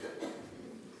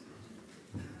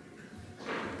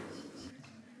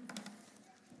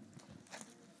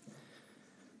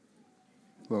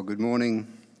Well, good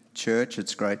morning, church.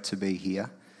 It's great to be here.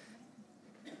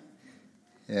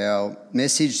 Our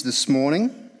message this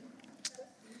morning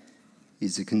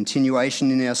is a continuation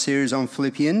in our series on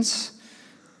Philippians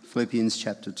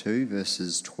chapter 2,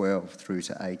 verses 12 through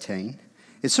to 18.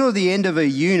 It's sort of the end of a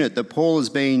unit that Paul has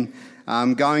been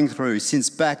going through since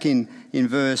back in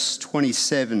verse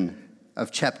 27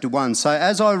 of chapter 1. So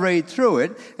as I read through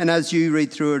it, and as you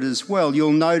read through it as well,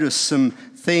 you'll notice some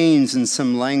themes and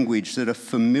some language that are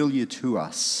familiar to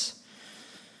us.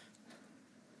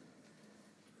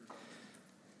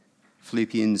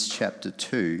 Philippians chapter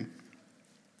 2,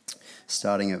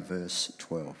 starting at verse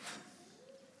 12.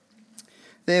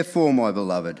 Therefore, my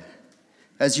beloved,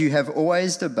 as you have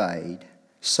always obeyed,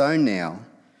 so now,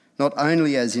 not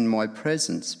only as in my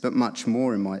presence, but much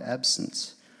more in my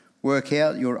absence, work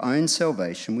out your own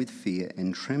salvation with fear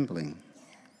and trembling.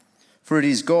 For it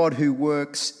is God who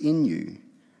works in you,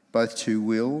 both to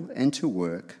will and to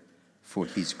work for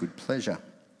his good pleasure.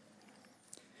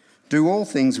 Do all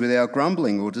things without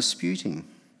grumbling or disputing,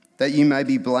 that you may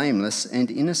be blameless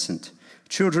and innocent,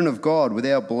 children of God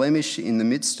without blemish in the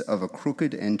midst of a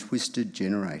crooked and twisted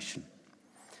generation,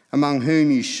 among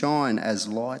whom you shine as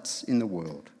lights in the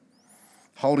world,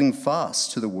 holding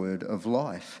fast to the word of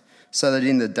life, so that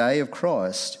in the day of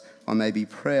Christ I may be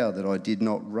proud that I did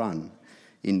not run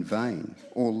in vain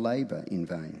or labour in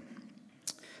vain.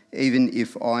 Even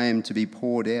if I am to be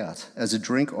poured out as a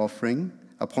drink offering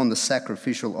upon the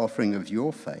sacrificial offering of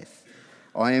your faith,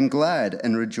 I am glad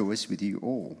and rejoice with you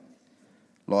all.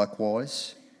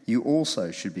 Likewise, you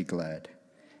also should be glad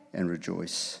and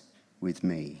rejoice with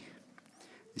me.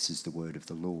 This is the word of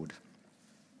the Lord.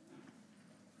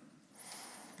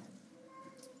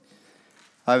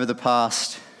 Over the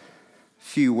past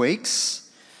few weeks,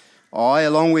 I,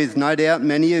 along with no doubt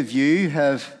many of you,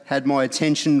 have had my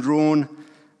attention drawn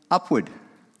upward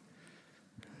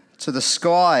to the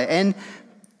sky and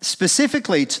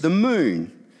specifically to the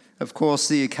moon. Of course,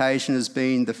 the occasion has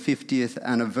been the 50th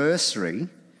anniversary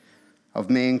of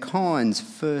mankind's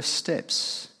first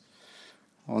steps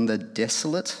on the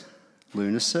desolate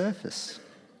lunar surface.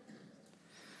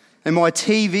 And my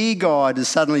TV guide has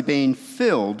suddenly been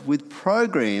filled with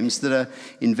programs that are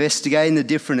investigating the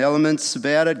different elements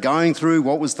about it, going through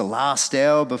what was the last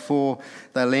hour before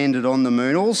they landed on the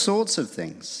moon, all sorts of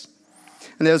things.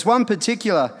 And there was one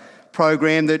particular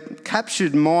program that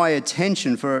captured my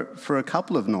attention for a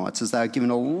couple of nights as they were given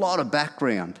a lot of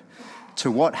background to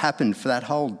what happened for that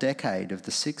whole decade of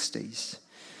the 60s.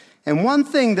 And one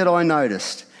thing that I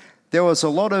noticed, there was a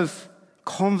lot of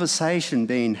conversation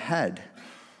being had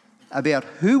about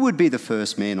who would be the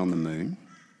first man on the moon,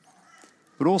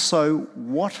 but also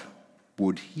what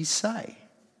would he say.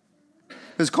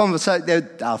 There's conversation, they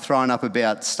are throwing up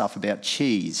about stuff about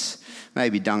cheese.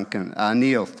 Maybe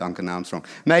Neil Armstrong.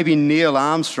 Maybe Neil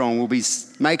Armstrong will be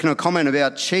making a comment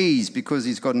about cheese because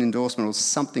he's got an endorsement or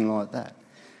something like that.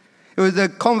 It was a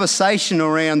conversation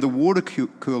around the water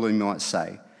cooler, you might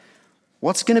say.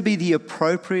 What's going to be the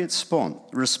appropriate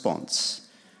response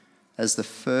as the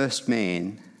first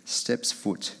man steps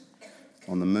foot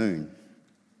on the moon?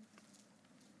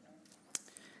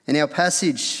 And our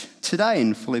passage today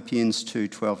in Philippians 2,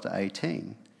 12 to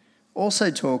 18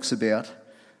 also talks about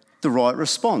the right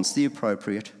response, the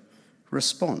appropriate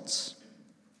response.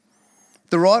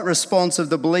 The right response of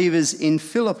the believers in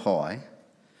Philippi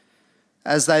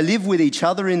as they live with each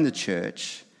other in the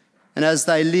church and as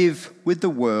they live with the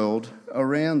world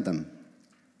around them.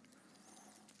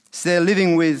 So they're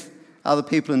living with other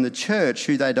people in the church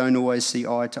who they don't always see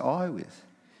eye to eye with.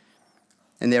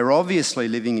 And they're obviously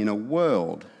living in a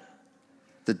world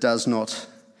that does not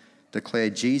declare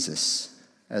Jesus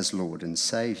as Lord and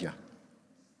Saviour.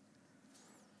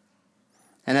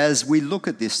 And as we look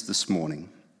at this morning,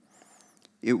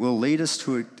 it will lead us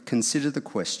to consider the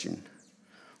question,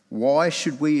 why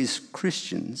should we as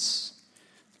Christians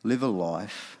live a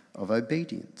life of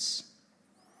obedience?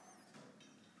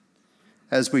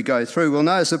 As we go through, we'll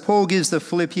notice that Paul gives the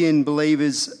Philippian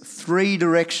believers three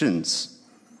directions.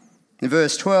 In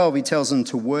verse 12, he tells them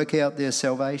to work out their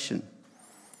salvation.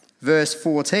 Verse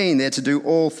 14, they're to do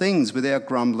all things without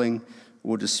grumbling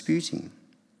or disputing.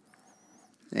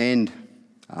 And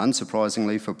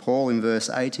unsurprisingly for Paul, in verse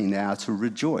 18, they are to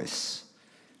rejoice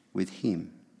with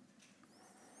him.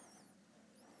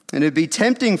 And it'd be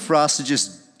tempting for us to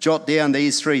just jot down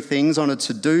these three things on a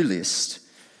to-do list.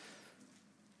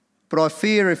 But I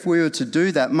fear if we were to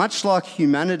do that, much like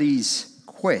humanity's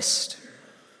quest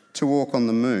to walk on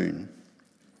the moon,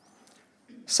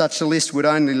 such a list would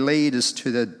only lead us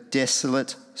to the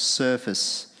desolate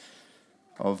surface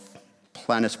of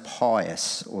planet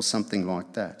Pius or something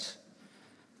like that.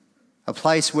 a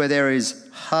place where there is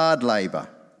hard labour,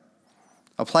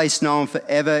 a place known for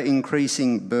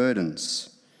ever-increasing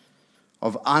burdens,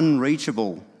 of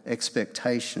unreachable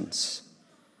expectations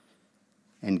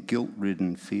and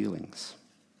guilt-ridden feelings.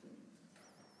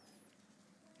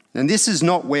 And this is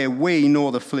not where we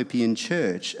nor the Philippian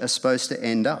church are supposed to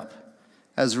end up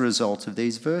as a result of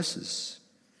these verses.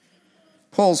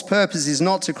 Paul's purpose is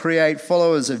not to create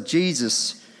followers of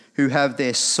Jesus who have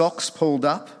their socks pulled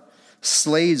up,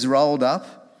 sleeves rolled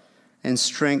up, and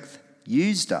strength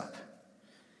used up,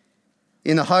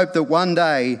 in the hope that one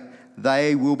day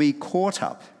they will be caught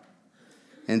up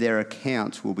and their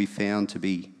account will be found to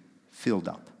be filled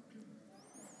up.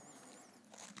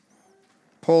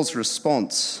 Paul's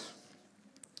his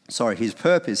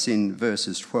purpose in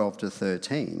verses 12 to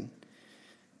 13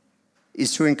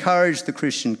 is to encourage the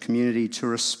Christian community to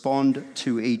respond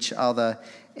to each other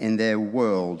and their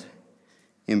world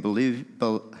in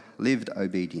lived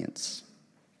obedience.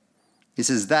 He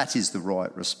says that is the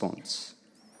right response.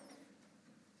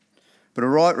 But a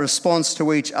right response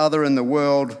to each other and the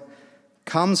world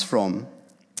comes from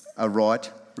a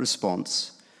right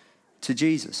response to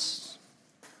Jesus.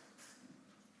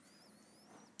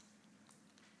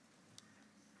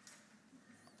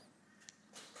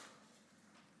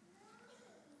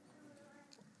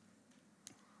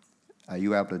 Are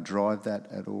you able to drive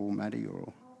that at all, Maddie?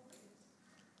 Or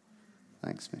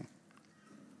thanks, man.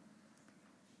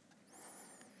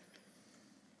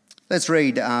 Let's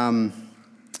read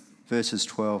verses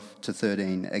 12 to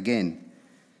 13 again.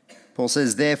 Paul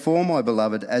says, "Therefore, my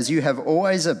beloved, as you have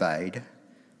always obeyed,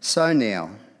 so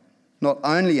now, not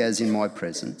only as in my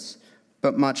presence,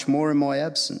 but much more in my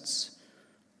absence,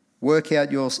 work out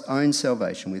your own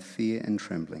salvation with fear and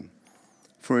trembling.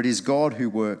 For it is God who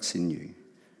works in you,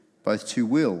 both to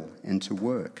will and to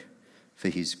work for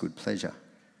his good pleasure."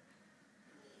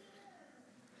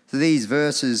 So these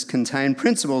verses contain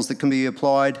principles that can be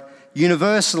applied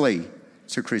universally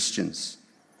to Christians.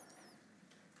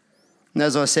 And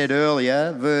as I said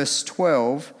earlier, verse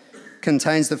 12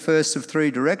 contains the first of three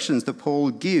directions that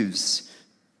Paul gives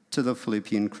to the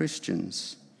Philippian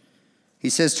Christians. He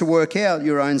says to work out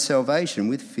your own salvation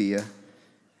with fear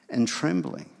and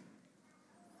trembling.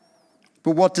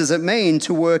 But what does it mean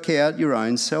to work out your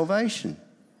own salvation?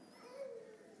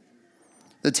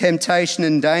 The temptation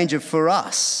and danger for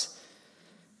us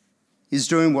is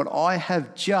doing what I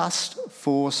have just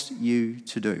forced you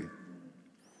to do.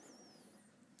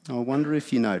 I wonder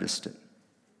if you noticed it.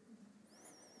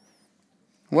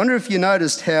 I wonder if you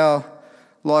noticed how,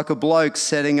 like a bloke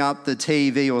setting up the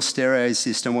TV or stereo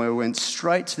system where we went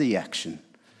straight to the action,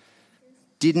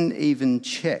 didn't even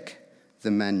check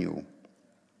the manual.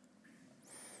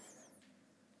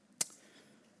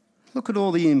 Look at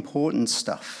all the important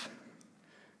stuff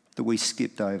that we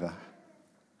skipped over.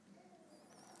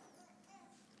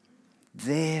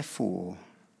 Therefore,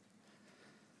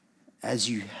 as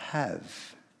you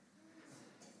have,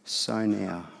 so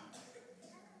now.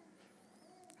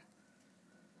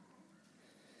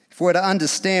 If we're to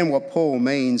understand what Paul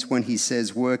means when he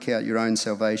says work out your own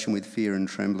salvation with fear and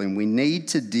trembling, we need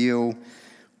to deal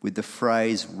with the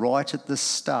phrase right at the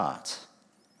start,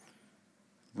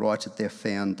 right at their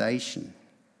foundation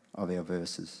of our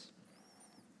verses.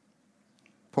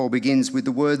 Paul begins with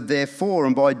the word therefore,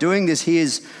 and by doing this he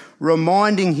is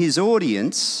reminding his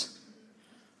audience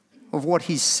of what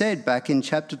he said back in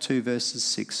chapter 2 verses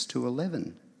 6 to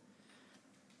 11,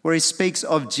 where he speaks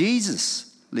of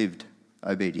Jesus' lived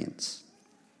obedience.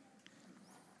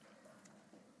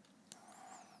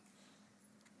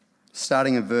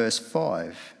 Starting at verse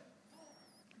 5,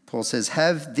 Paul says,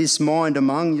 "Have this mind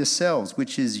among yourselves,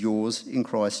 which is yours in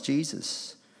Christ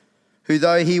Jesus, who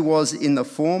though he was in the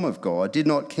form of God, did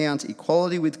not count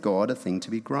equality with God a thing to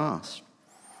be grasped,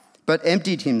 but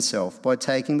emptied himself by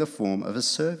taking the form of a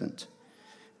servant,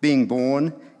 being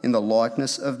born in the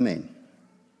likeness of men.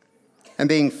 And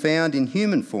being found in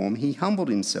human form, he humbled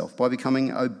himself by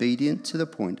becoming obedient to the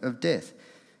point of death,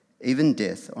 even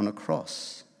death on a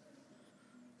cross.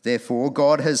 Therefore,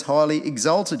 God has highly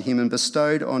exalted him and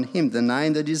bestowed on him the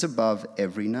name that is above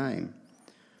every name,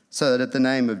 so that at the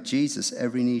name of Jesus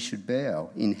every knee should bow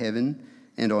in heaven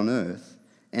and on earth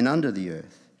and under the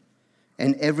earth,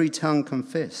 and every tongue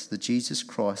confess that Jesus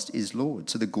Christ is Lord,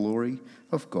 to the glory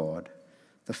of God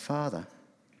the Father."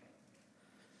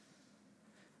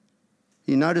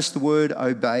 You notice the word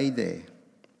obey there.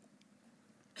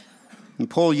 And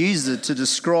Paul uses it to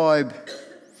describe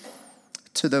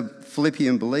to the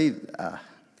Philippian believer.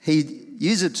 He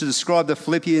used it to describe the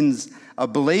Philippians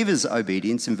believers'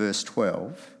 obedience in verse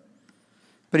 12.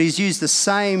 But he's used the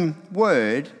same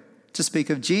word to speak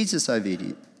of Jesus'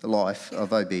 life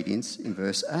of obedience in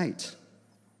verse 8.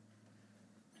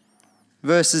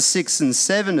 Verses 6 and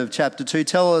 7 of chapter 2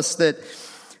 tell us that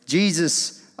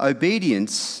Jesus'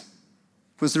 obedience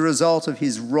was the result of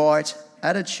his right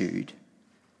attitude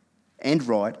and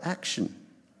right action.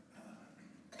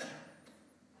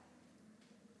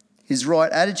 His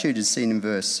right attitude is seen in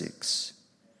verse 6.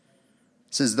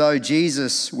 It says, though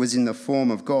Jesus was in the form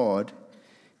of God,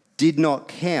 did not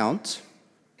count,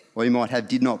 or you might have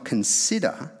did not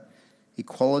consider,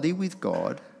 equality with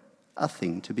God a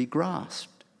thing to be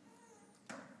grasped.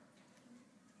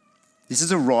 This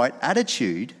is a right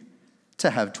attitude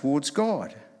to have towards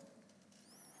God.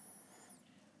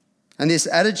 And this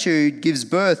attitude gives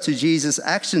birth to Jesus'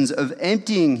 actions of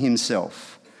emptying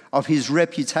himself of his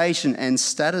reputation and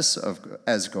status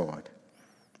as God,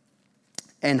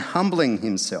 and humbling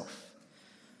himself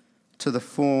to the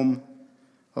form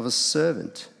of a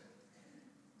servant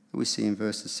that we see in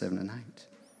verses 7 and 8.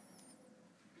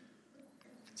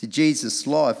 See, Jesus'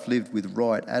 life lived with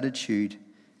right attitude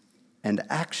and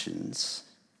actions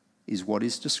is what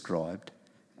is described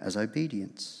as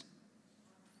obedience.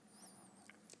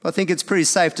 I think it's pretty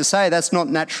safe to say that's not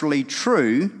naturally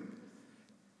true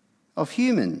of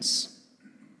humans.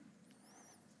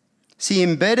 See,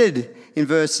 embedded in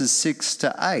verses 6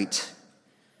 to 8,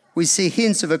 we see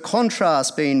hints of a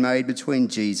contrast being made between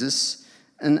Jesus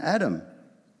and Adam.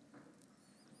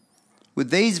 With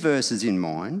these verses in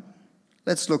mind,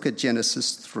 let's look at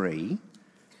Genesis 3,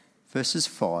 verses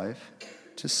 5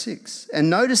 to 6, and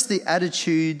notice the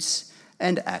attitudes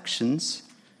and actions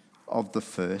of the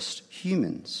first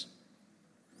humans.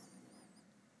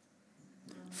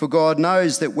 For God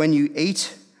knows that when you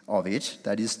eat of it,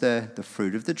 that is the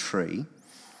fruit of the tree,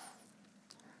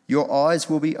 your eyes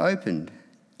will be opened,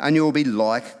 and you will be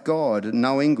like God,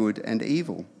 knowing good and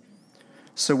evil.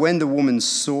 So when the woman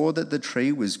saw that the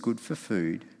tree was good for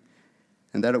food,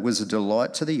 and that it was a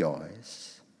delight to the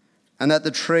eyes, and that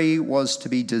the tree was to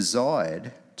be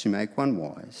desired to make one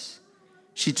wise,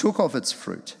 she took of its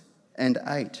fruit and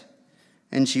ate.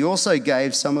 And she also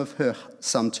gave some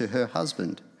to her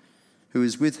husband, who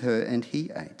was with her, and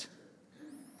he ate.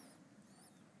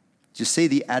 Do you see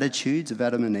the attitudes of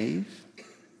Adam and Eve?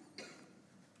 It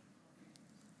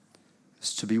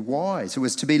was to be wise. It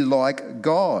was to be like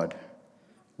God,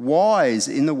 wise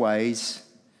in the ways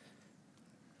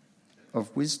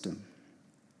of wisdom,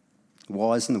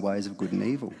 wise in the ways of good and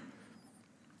evil.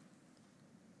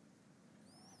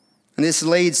 And this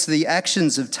leads to the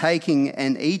actions of taking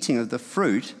and eating of the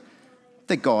fruit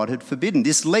that God had forbidden.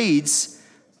 This leads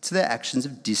to their actions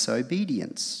of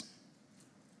disobedience.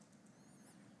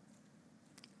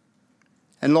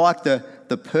 And like the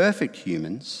perfect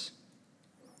humans,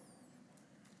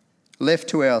 left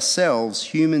to ourselves,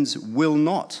 humans will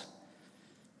not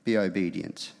be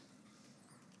obedient.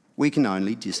 We can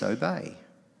only disobey.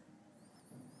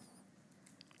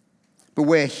 But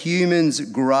where humans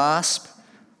grasp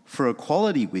for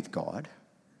equality with God,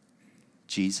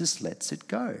 Jesus lets it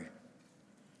go.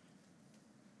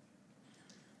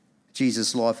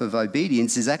 Jesus' life of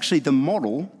obedience is actually the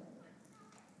model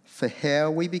for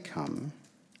how we become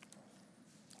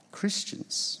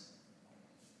Christians,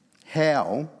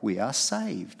 how we are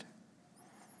saved.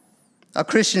 A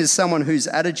Christian is someone whose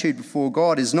attitude before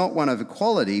God is not one of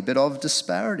equality, but of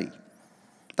disparity.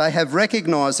 They have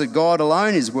recognised that God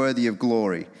alone is worthy of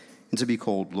glory and to be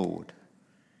called Lord.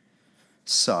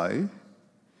 So,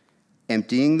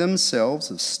 emptying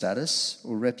themselves of status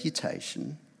or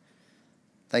reputation,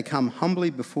 they come humbly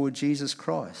before Jesus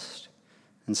Christ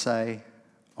and say,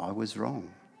 I was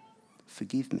wrong,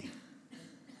 forgive me.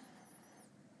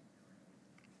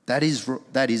 That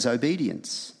is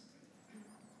obedience.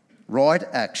 Right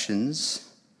actions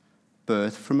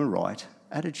birth from a right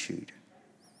attitude.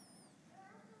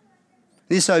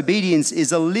 This obedience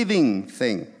is a living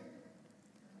thing.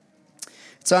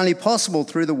 It's only possible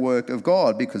through the work of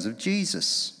God because of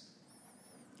Jesus.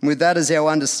 And with that as our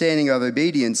understanding of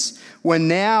obedience, we're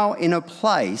now in a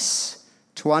place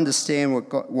to understand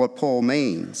what Paul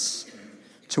means,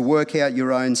 to work out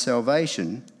your own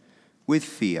salvation with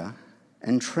fear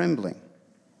and trembling.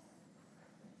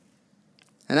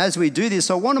 And as we do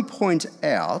this, I want to point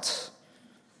out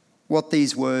what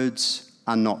these words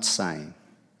are not saying.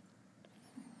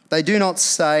 They do not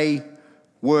say,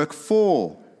 work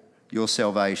for your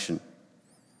salvation,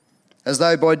 as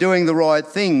though by doing the right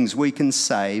things we can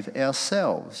save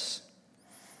ourselves.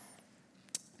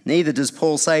 Neither does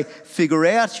Paul say, figure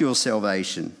out your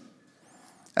salvation,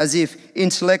 as if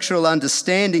intellectual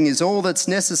understanding is all that's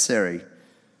necessary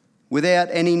without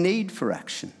any need for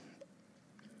action.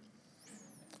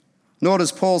 Nor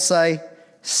does Paul say,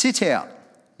 sit out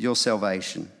your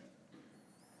salvation.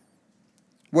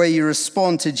 Where you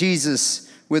respond to Jesus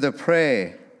with a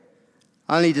prayer,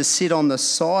 only to sit on the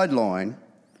sideline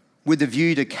with a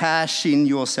view to cash in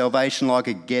your salvation like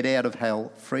a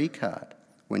get-out-of-hell free card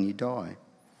when you die.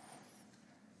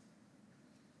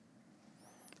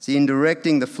 See, in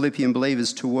directing the Philippian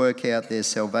believers to work out their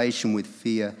salvation with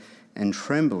fear and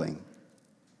trembling,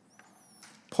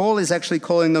 Paul is actually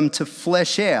calling them to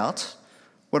flesh out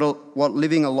what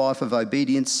living a life of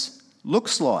obedience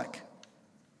looks like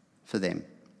for them.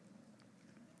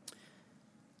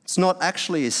 It's not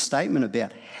actually a statement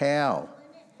about how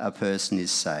a person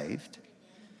is saved,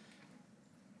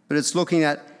 but it's looking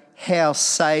at how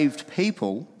saved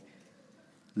people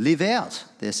live out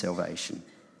their salvation.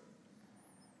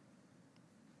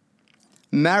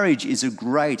 Marriage is a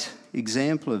great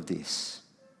example of this.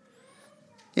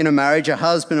 In a marriage, a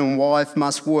husband and wife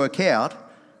must work out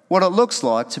what it looks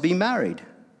like to be married.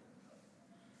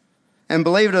 And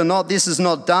believe it or not, this is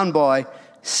not done by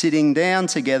sitting down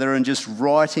together and just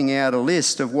writing out a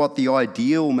list of what the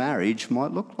ideal marriage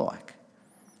might look like.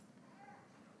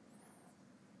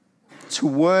 To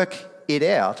work it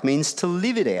out means to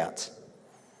live it out.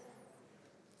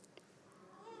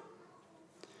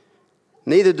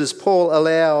 Neither does Paul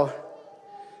allow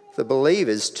the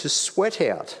believers to sweat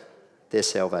out their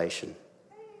salvation.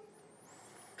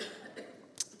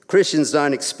 Christians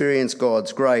don't experience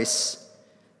God's grace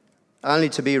only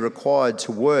to be required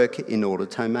to work in order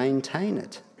to maintain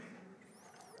it.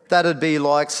 That'd be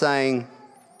like saying,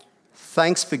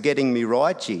 "Thanks for getting me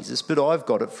right, Jesus, but I've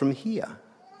got it from here."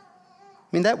 I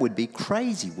mean, that would be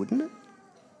crazy, wouldn't it?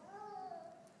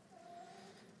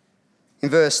 In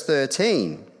verse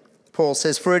 13, Paul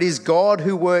says, "For it is God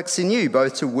who works in you,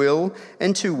 both to will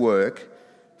and to work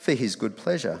for his good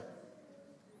pleasure."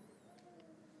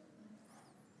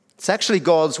 It's actually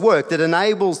God's work that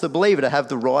enables the believer to have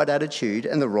the right attitude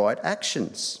and the right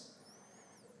actions.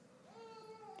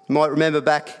 You might remember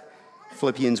back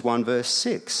Philippians 1 verse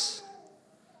 6.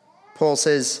 Paul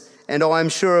says, "And I am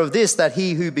sure of this, that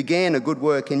he who began a good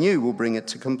work in you will bring it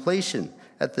to completion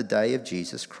at the day of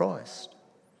Jesus Christ."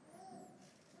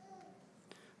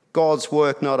 God's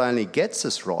work not only gets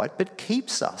us right, but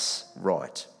keeps us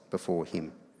right before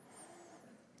him.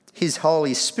 His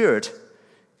Holy Spirit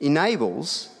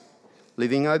enables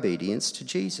living obedience to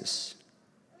Jesus.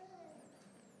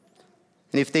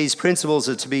 And if these principles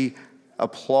are to be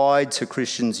applied to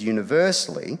Christians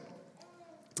universally,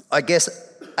 I guess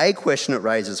a question it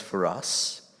raises for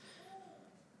us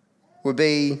would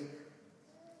be,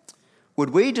 would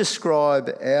we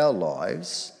describe our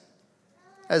lives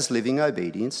as living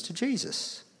obedience to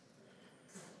Jesus?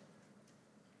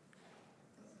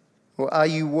 Or are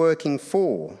you working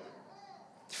for,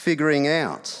 figuring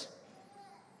out,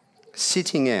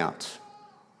 sitting out,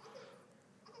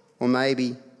 or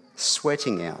maybe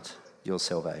sweating out your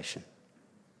salvation?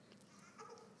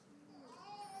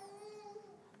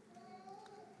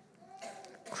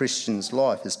 Christian's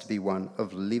life is to be one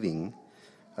of living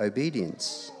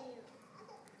obedience.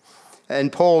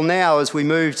 And Paul now, as we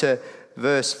move to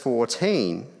verse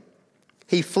 14,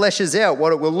 he fleshes out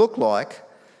what it will look like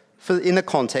in the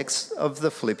context of the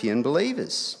Philippian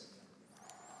believers.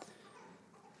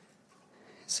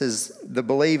 It says the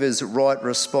believer's right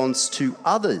response to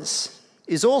others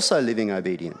is also living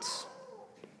obedience.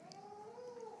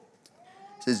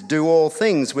 It says, "Do all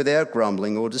things without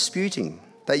grumbling or disputing,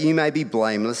 that you may be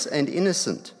blameless and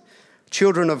innocent,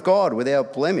 children of God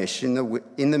without blemish in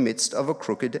the midst of a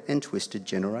crooked and twisted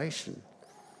generation,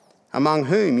 among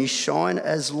whom you shine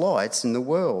as lights in the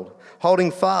world,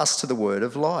 holding fast to the word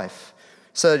of life,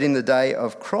 so that in the day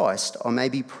of Christ I may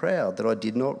be proud that I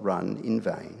did not run in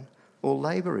vain or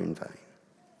labour in vain."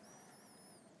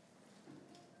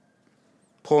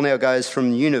 Paul now goes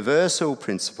from universal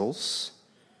principles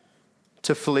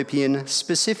to Philippian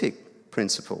specific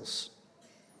principles.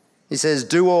 He says,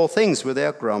 "Do all things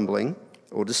without grumbling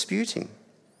or disputing."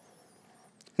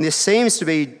 And this seems to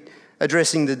be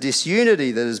addressing the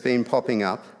disunity that has been popping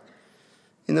up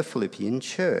in the Philippian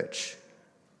church.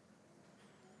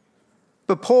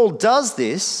 But Paul does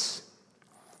this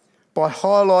by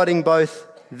highlighting both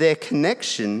their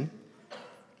connection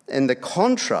and the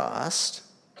contrast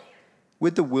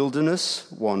with the wilderness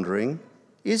wandering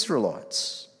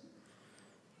Israelites,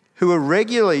 who were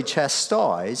regularly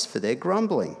chastised for their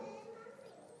grumbling.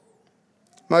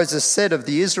 Moses said of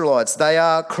the Israelites, "They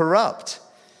are corrupt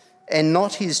and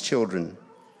not his children.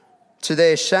 To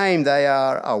their shame, they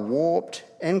are a warped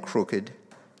and crooked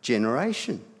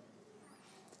generation."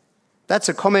 That's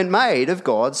a comment made of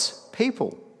God's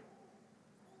people.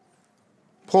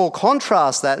 Paul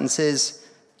contrasts that and says,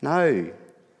 no,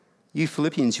 You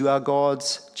Philippians, you are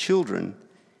God's children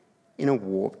in a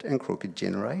warped and crooked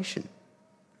generation.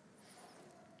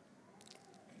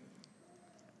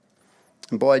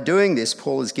 And by doing this,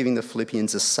 Paul is giving the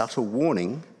Philippians a subtle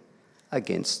warning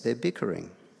against their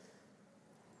bickering.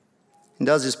 He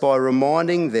does this by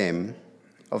reminding them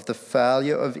of the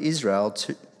failure of Israel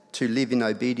to live in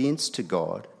obedience to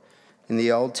God in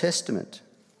the Old Testament.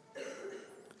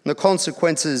 And the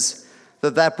consequences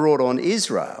that brought on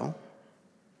Israel,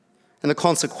 and the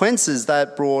consequences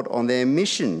that brought on their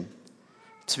mission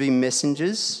to be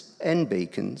messengers and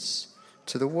beacons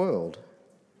to the world.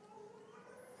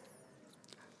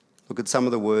 Look at some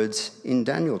of the words in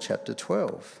Daniel chapter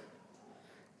 12.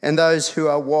 And those who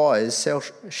are wise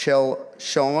shall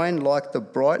shine like the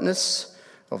brightness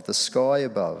of the sky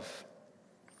above,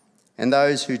 and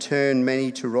those who turn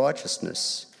many to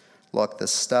righteousness like the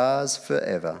stars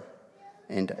forever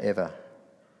and ever.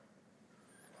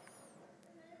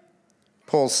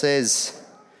 Paul says,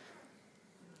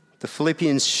 the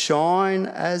Philippians shine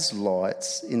as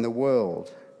lights in the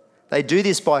world. They do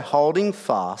this by holding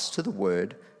fast to the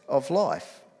word of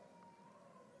life.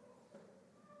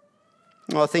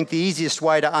 I think the easiest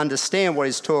way to understand what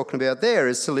he's talking about there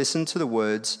is to listen to the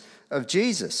words of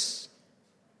Jesus.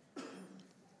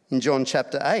 In John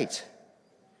chapter 8,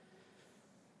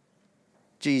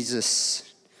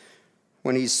 Jesus,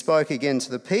 when he spoke again to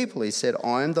the people, he said,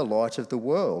 I am the light of the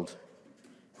world.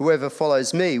 Whoever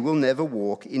follows me will never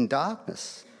walk in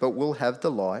darkness, but will have the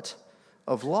light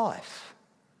of life.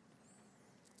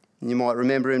 And you might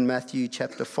remember in Matthew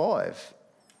chapter 5,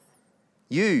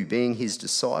 you, being his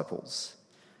disciples,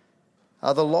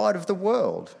 are the light of the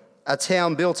world. A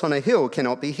town built on a hill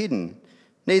cannot be hidden.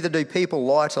 Neither do people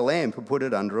light a lamp and put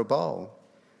it under a bowl.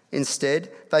 Instead,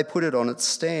 they put it on its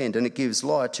stand, and it gives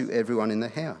light to everyone in the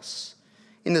house.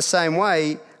 In the same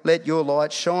way, let your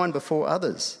light shine before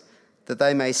others, that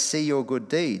they may see your good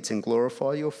deeds and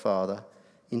glorify your Father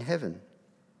in heaven.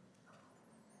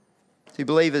 See,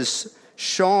 believers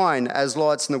shine as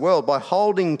lights in the world by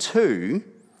holding to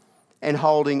and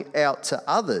holding out to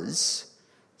others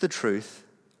the truth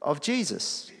of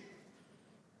Jesus.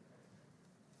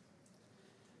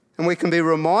 And we can be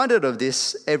reminded of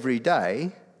this every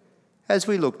day as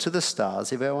we look to the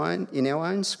stars in our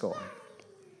own sky.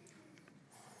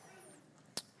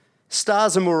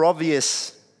 Stars are more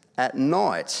obvious at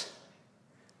night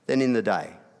than in the day.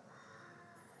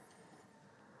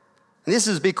 And this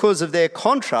is because of their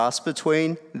contrast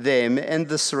between them and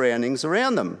the surroundings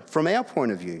around them, from our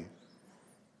point of view.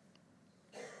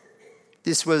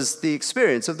 This was the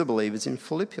experience of the believers in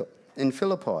Philippi.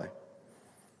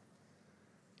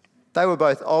 They were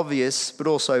both obvious but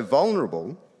also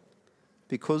vulnerable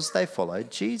because they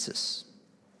followed Jesus.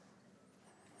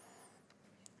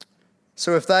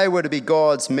 So if they were to be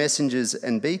God's messengers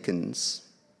and beacons,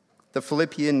 the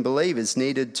Philippian believers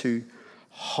needed to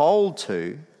hold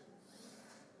to,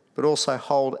 but also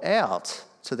hold out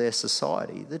to their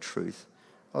society the truth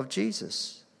of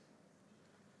Jesus.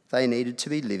 They needed to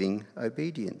be living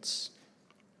obedience.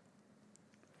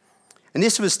 And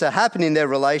this was to happen in their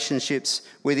relationships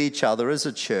with each other as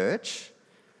a church,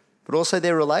 but also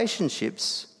their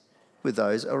relationships with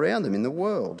those around them in the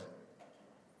world.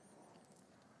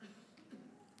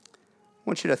 I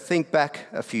want you to think back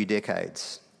a few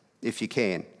decades, if you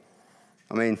can.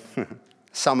 I mean,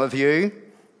 some of you,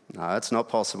 no, it's not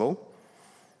possible.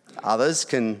 Others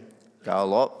can go a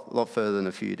lot further than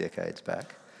a few decades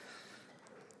back.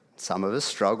 Some of us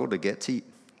struggle to get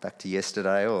back to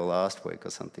yesterday or last week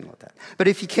or something like that. But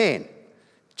if you can,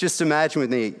 just imagine with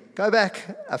me, go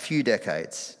back a few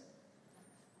decades.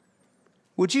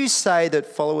 Would you say that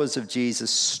followers of Jesus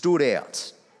stood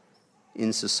out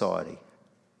in society?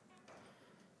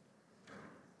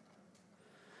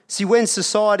 See, when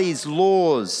society's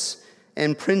laws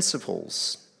and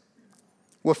principles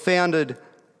were founded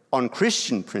on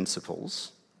Christian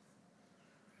principles,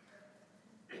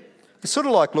 it's sort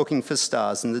of like looking for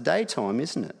stars in the daytime,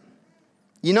 isn't it?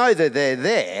 You know that they're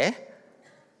there,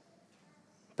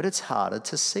 but it's harder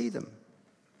to see them.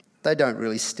 They don't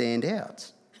really stand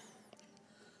out.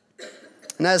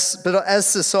 But as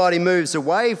society moves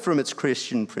away from its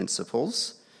Christian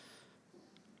principles,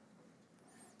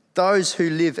 those who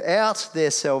live out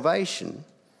their salvation,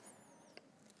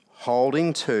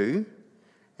 holding to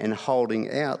and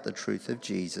holding out the truth of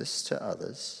Jesus to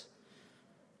others,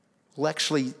 will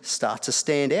actually start to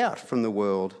stand out from the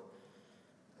world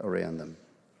around them,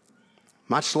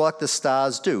 much like the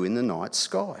stars do in the night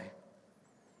sky.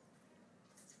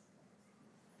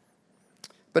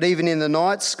 But even in the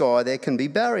night sky, there can be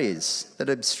barriers that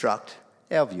obstruct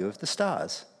our view of the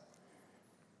stars.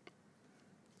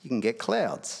 You can get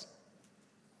clouds.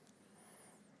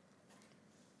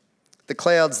 The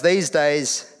clouds these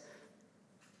days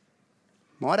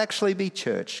might actually be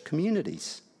church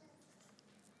communities,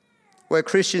 where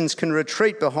Christians can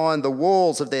retreat behind the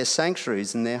walls of their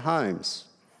sanctuaries and their homes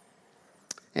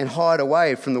and hide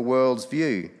away from the world's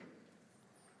view.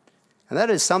 And that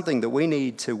is something that we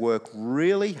need to work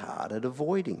really hard at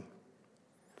avoiding.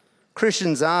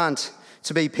 Christians aren't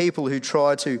to be people who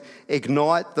try to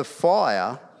ignite the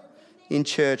fire in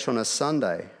church on a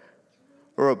Sunday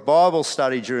or at Bible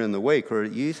study during the week or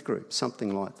at youth group,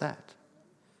 something like that.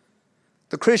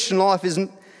 The Christian life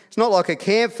it's not like a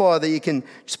campfire that you can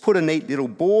just put a neat little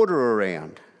border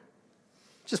around,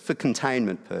 just for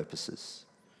containment purposes.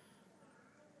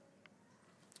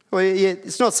 Well,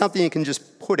 it's not something you can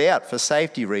just put out for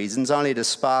safety reasons, only to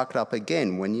spark it up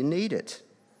again when you need it.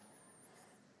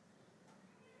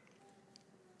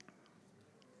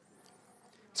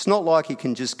 It's not like you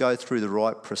can just go through the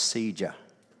right procedure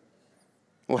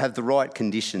or have the right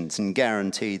conditions and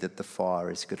guarantee that the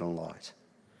fire is going to light.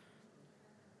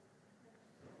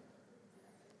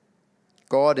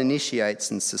 God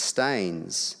initiates and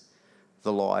sustains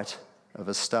the light of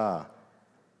a star.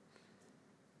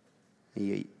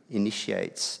 He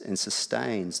initiates and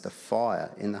sustains the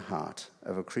fire in the heart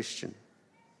of a Christian.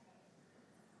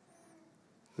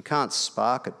 We can't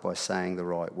spark it by saying the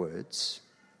right words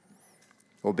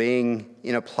or being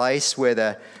in a place where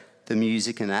the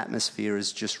music and atmosphere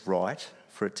is just right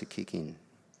for it to kick in.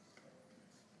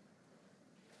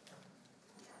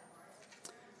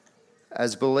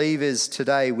 As believers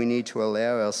today, we need to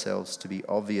allow ourselves to be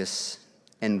obvious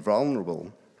and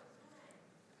vulnerable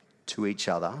to each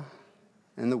other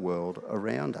and the world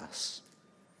around us.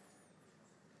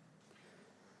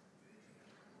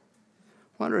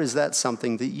 I wonder, is that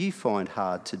something that you find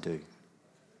hard to do?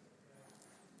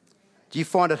 Do you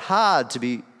find it hard to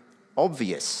be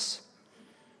obvious?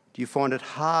 Do you find it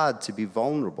hard to be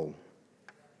vulnerable?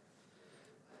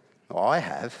 I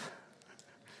have,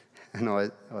 and I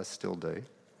still do.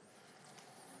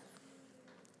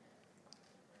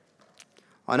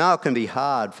 I know it can be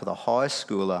hard for the high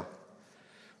schooler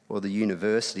or the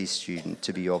university student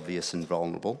to be obvious and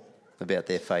vulnerable about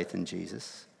their faith in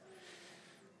Jesus.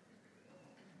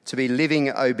 To be living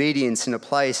obedience in a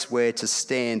place where to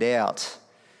stand out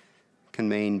can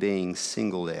mean being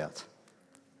singled out.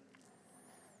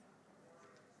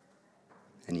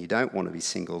 And you don't want to be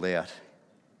singled out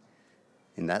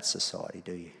in that society,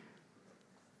 do you?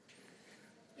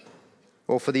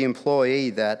 Or for the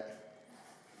employee, that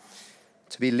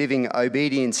to be living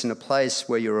obedience in a place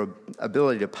where your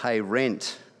ability to pay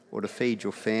rent or to feed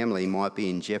your family might be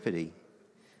in jeopardy.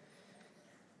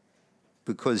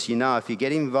 Because you know, if you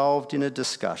get involved in a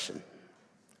discussion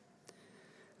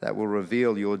that will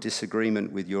reveal your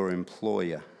disagreement with your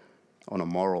employer on a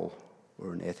moral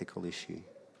or an ethical issue,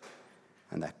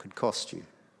 and that could cost you.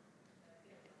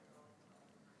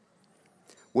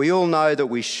 We all know that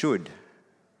we should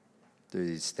do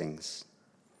these things.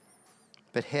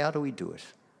 But how do we do it?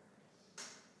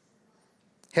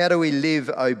 How do we live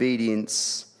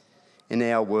obedience in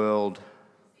our world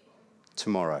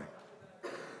tomorrow,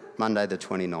 Monday the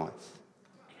 29th,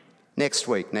 next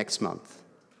week, next month?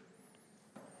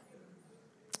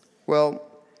 Well,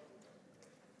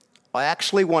 I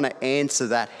actually want to answer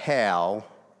that how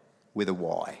with a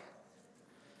why.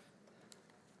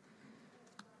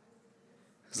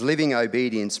 Because living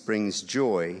obedience brings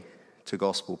joy to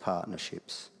gospel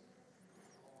partnerships.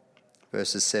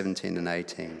 Verses 17 and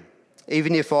 18.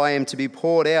 Even if I am to be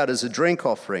poured out as a drink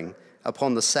offering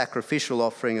upon the sacrificial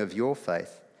offering of your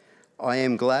faith, I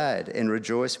am glad and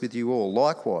rejoice with you all.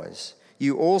 Likewise,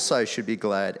 you also should be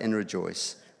glad and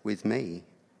rejoice with me.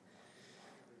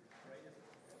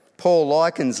 Paul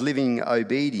likens living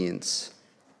obedience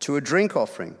to a drink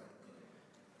offering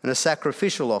and a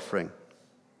sacrificial offering.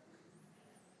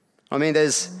 I mean,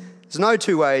 there's no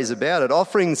two ways about it.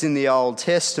 Offerings in the Old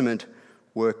Testament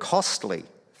were costly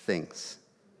things.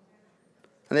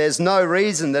 And there's no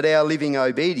reason that our living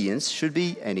obedience should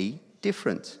be any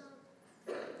different.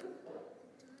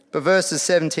 But verses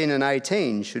 17 and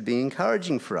 18 should be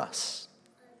encouraging for us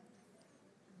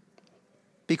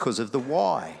because of the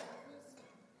why.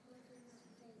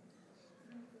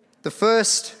 The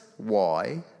first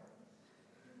why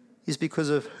is because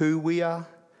of who we are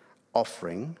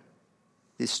offering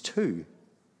this to.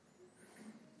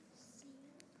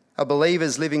 A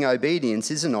believer's living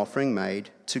obedience is an offering made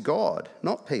to God,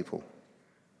 not people.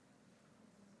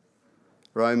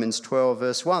 Romans 12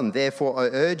 verse 1, therefore I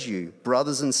urge you,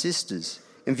 brothers and sisters,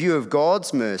 in view of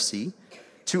God's mercy,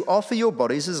 to offer your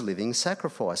bodies as living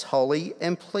sacrifice, holy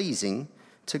and pleasing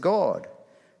to God.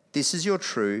 This is your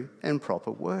true and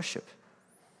proper worship.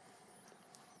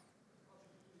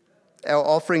 our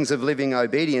offerings of living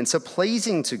obedience are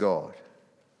pleasing to God.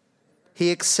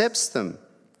 He accepts them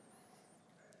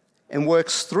and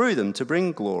works through them to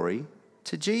bring glory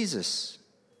to Jesus.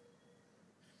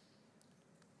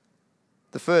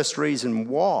 The first reason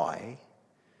why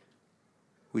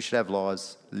we should have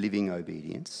lives living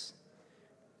obedience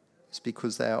is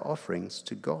because they are offerings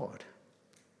to God.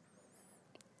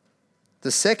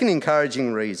 The second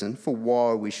encouraging reason for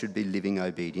why we should be living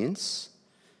obedience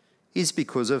is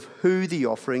because of who the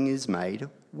offering is made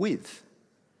with.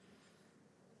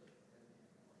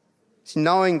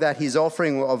 Knowing that his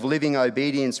offering of living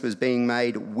obedience was being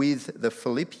made with the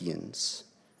Philippians,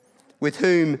 with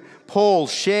whom Paul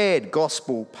shared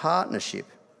gospel partnership,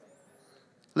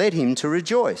 led him to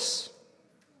rejoice.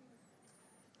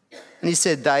 And he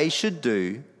said they should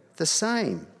do the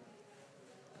same.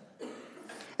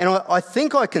 And I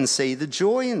think I can see the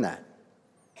joy in that.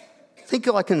 I think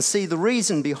I can see the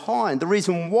reason behind, the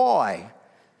reason why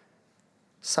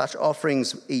such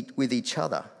offerings with each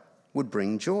other would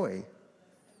bring joy.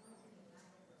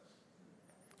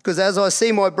 Because as I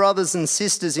see my brothers and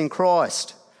sisters in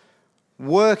Christ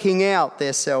working out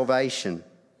their salvation,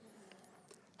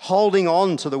 holding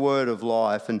on to the word of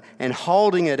life and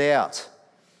holding it out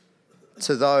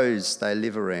to those they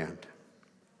live around,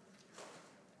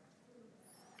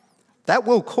 that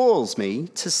will cause me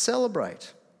to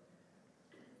celebrate.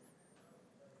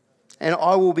 And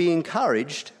I will be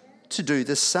encouraged to do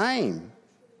the same.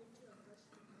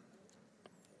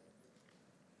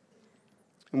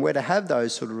 And we're to have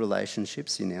those sort of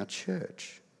relationships in our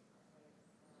church.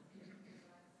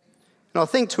 And I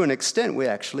think to an extent we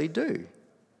actually do.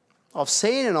 I've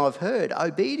seen and I've heard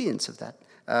obedience of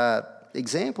that,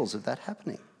 examples of that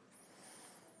happening.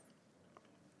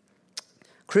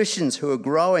 Christians who are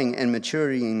growing and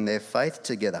maturing in their faith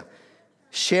together,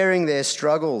 sharing their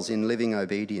struggles in living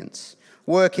obedience,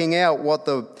 working out what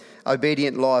the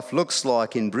obedient life looks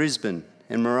like in Brisbane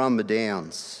and Marumba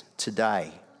Downs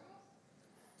today.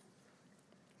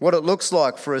 What it looks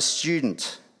like for a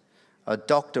student, a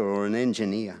doctor or an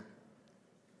engineer.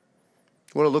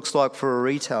 What it looks like for a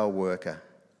retail worker,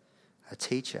 a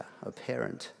teacher, a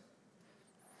parent.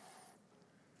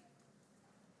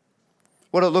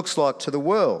 What it looks like to the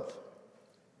world.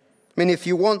 I mean, if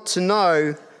you want to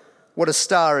know what a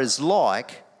star is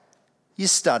like, you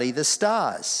study the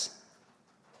stars.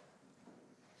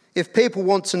 If people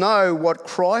want to know what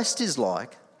Christ is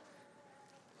like,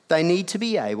 they need to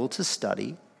be able to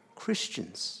study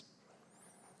Christians.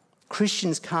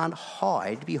 Christians can't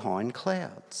hide behind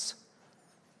clouds.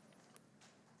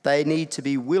 They need to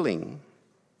be willing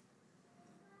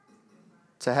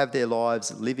to have their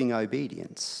lives living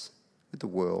obedience with the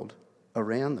world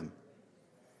around them.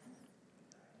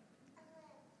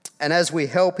 And as we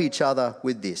help each other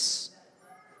with this,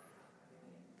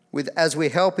 as we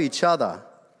help each other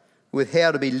with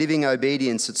how to be living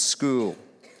obedience at school,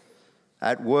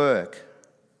 at work,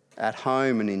 at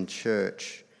home and in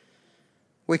church,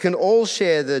 we can all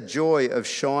share the joy of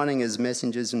shining as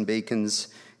messengers and beacons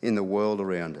in the world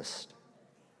around us.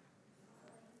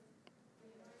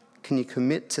 Can you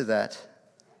commit to that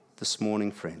this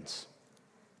morning, friends?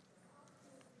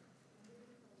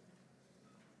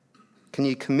 Can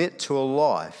you commit to a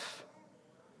life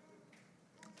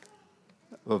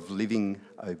of living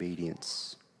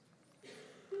obedience?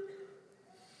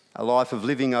 A life of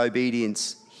living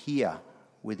obedience here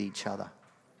with each other.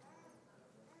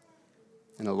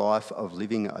 And a life of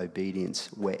living obedience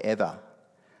wherever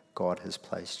God has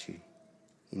placed you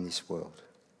in this world.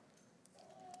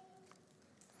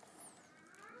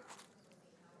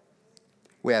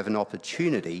 We have an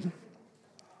opportunity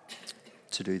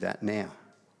to do that now.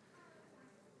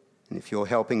 And if you're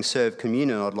helping serve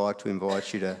communion, I'd like to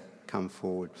invite you to come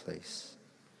forward, please.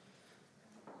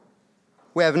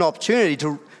 We have an opportunity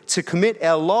to commit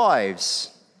our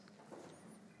lives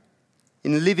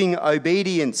in living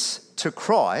obedience to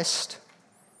Christ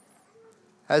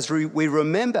as we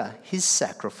remember his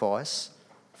sacrifice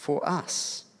for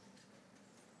us.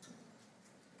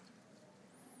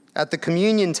 At the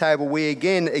communion table, we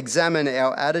again examine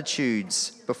our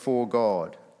attitudes before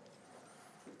God.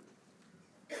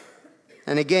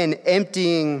 And again,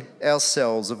 emptying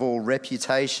ourselves of all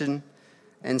reputation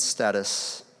and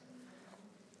status,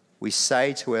 we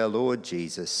say to our Lord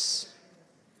Jesus,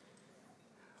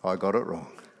 I got it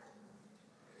wrong.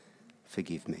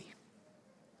 Forgive me.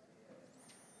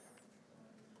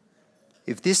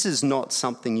 If this is not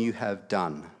something you have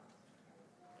done,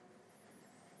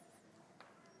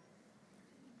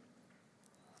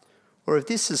 or if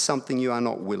this is something you are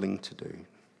not willing to do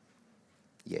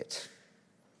yet,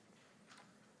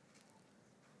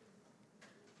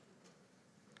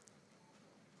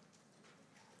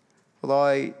 Well,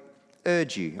 I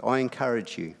urge you, I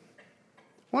encourage you,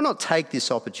 why not take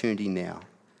this opportunity now?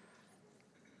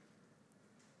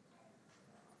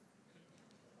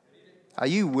 Are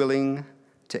you willing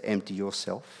to empty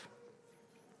yourself?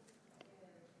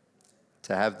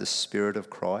 To have the Spirit of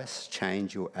Christ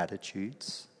change your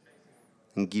attitudes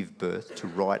and give birth to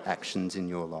right actions in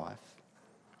your life?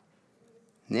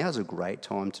 Now's a great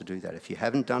time to do that if you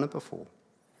haven't done it before.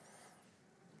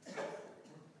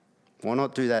 Why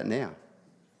not do that now?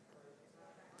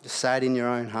 Just say it in your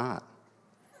own heart.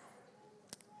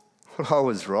 Well, I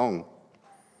was wrong.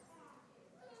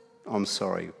 I'm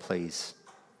sorry, please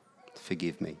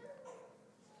forgive me.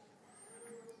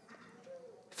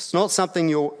 If it's something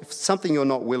you're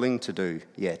not willing to do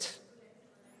yet,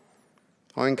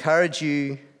 I encourage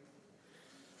you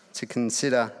to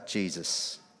consider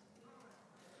Jesus,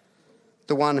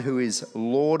 the one who is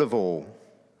Lord of all.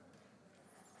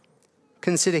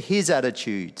 Consider his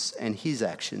attitudes and his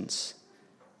actions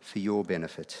for your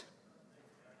benefit.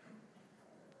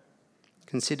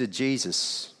 Consider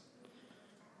Jesus,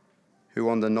 who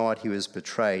on the night he was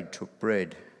betrayed took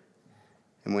bread,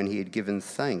 and when he had given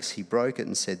thanks, he broke it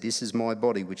and said, "This is my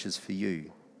body, which is for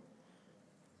you.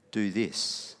 Do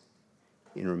this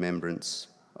in remembrance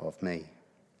of me."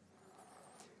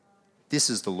 This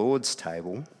is the Lord's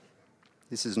table.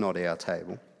 This is not our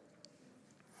table.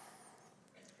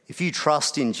 If you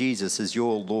trust in Jesus as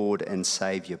your Lord and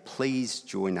Saviour, please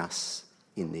join us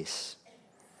in this.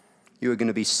 You are going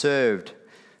to be served a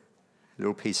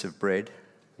little piece of bread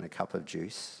and a cup of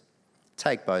juice.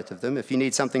 Take both of them. If you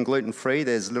need something gluten-free,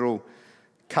 there's little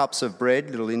cups of bread,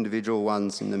 little individual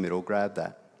ones in the middle. Grab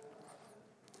that.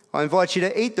 I invite you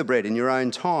to eat the bread in your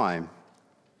own time,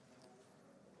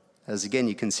 as again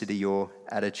you consider your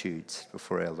attitudes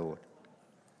before our Lord.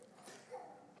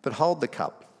 But hold the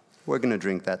cup. We're going to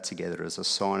drink that together as a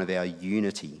sign of our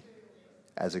unity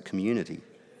as a community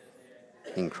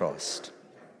in Christ.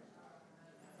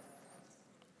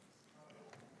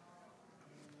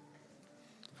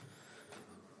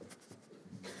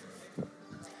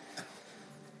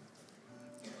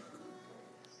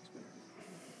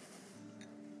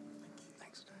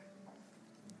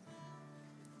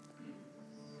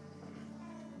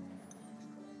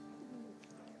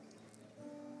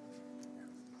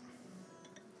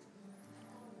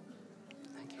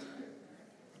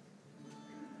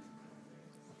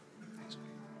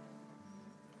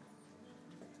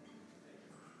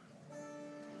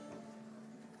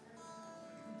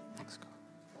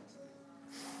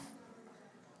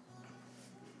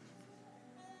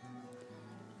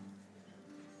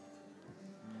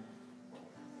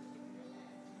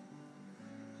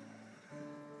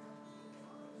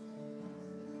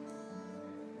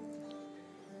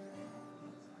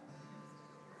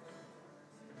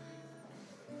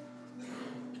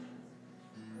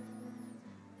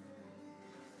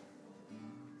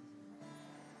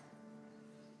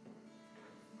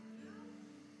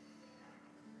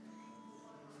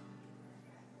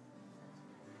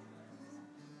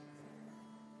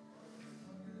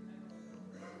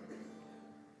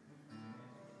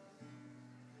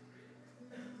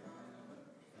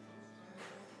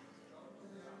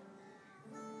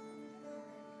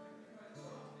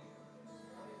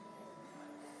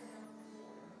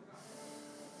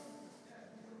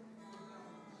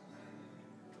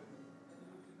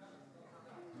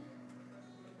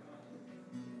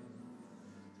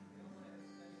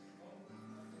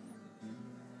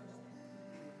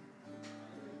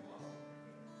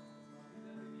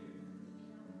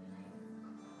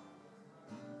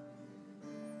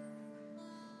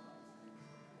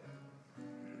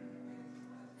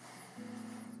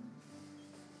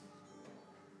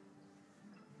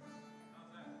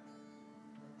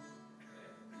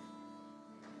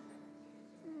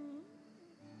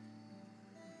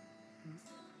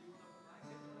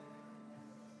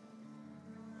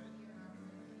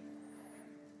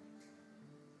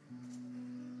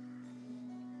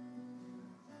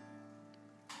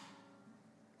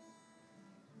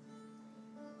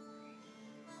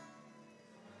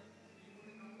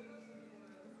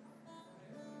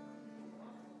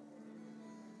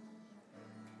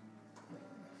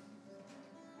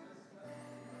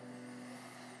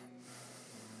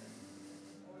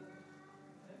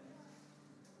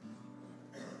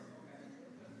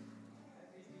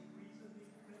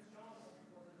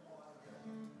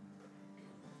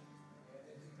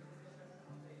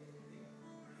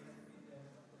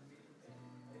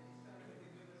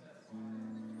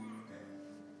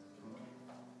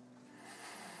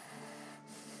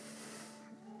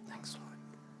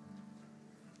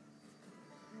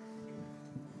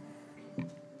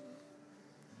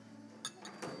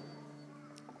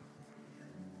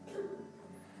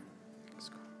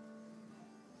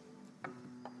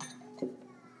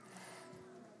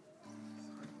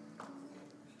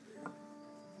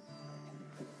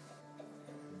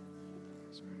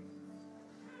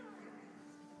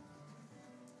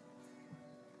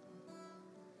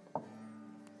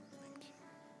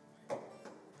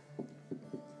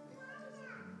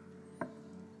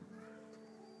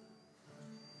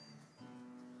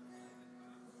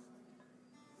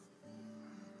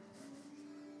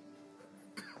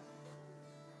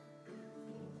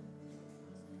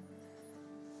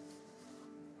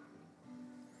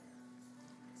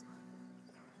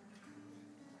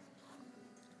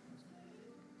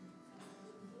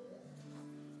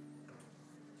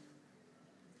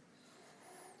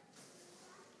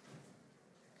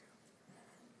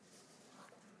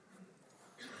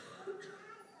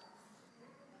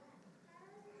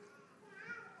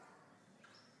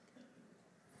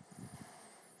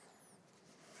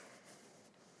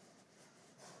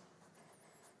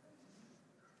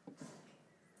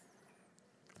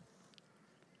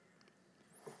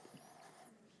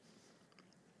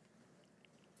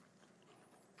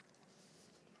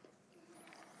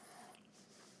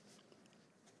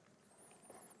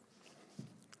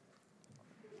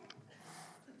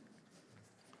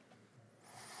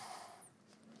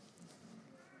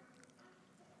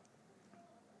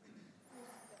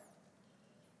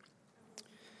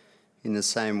 In the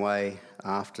same way,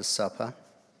 after supper,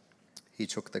 he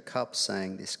took the cup,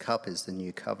 saying, "This cup is the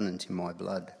new covenant in my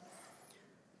blood.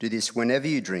 Do this whenever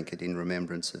you drink it in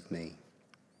remembrance of me.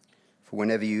 For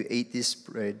whenever you eat this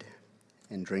bread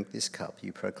and drink this cup,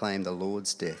 you proclaim the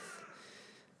Lord's death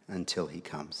until he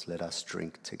comes." Let us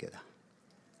drink together.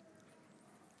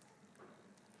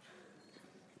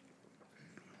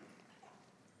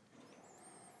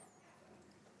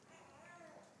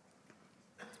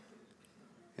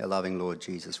 Our loving Lord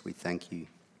Jesus, we thank you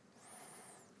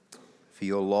for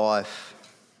your life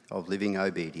of living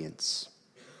obedience.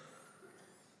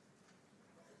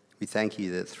 We thank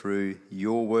you that through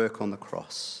your work on the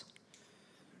cross,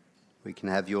 we can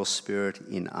have your Spirit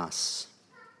in us,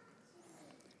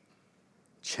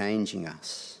 changing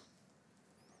us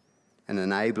and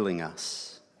enabling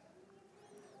us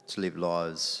to live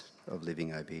lives of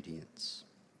living obedience.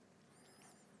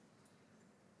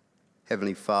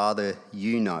 Heavenly Father,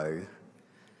 you know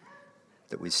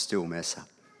that we still mess up.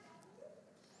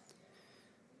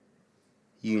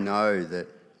 You know that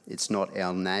it's not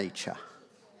our nature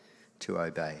to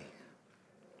obey.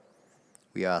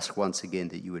 We ask once again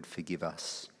that you would forgive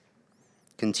us.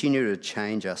 Continue to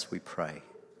change us, we pray,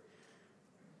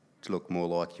 to look more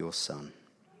like your Son.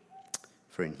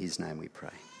 For in his name we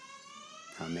pray.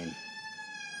 Amen.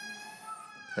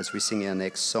 As we sing our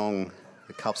next song,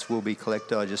 the cups will be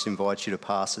collected. I just invite you to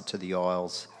pass it to the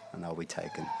aisles and they'll be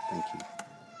taken. Thank you.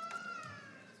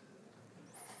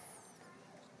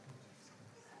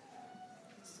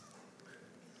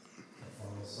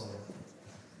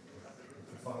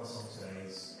 The final song today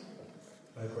is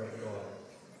 "O Great God."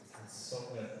 It's a song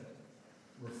that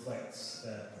reflects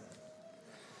that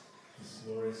this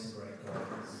glorious and great God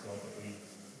is a God that we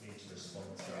need to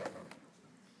respond to.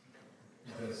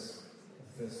 The first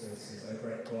verse says, "O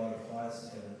great God of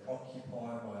highest heaven,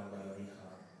 occupy my lowly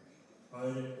heart.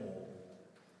 Own it all,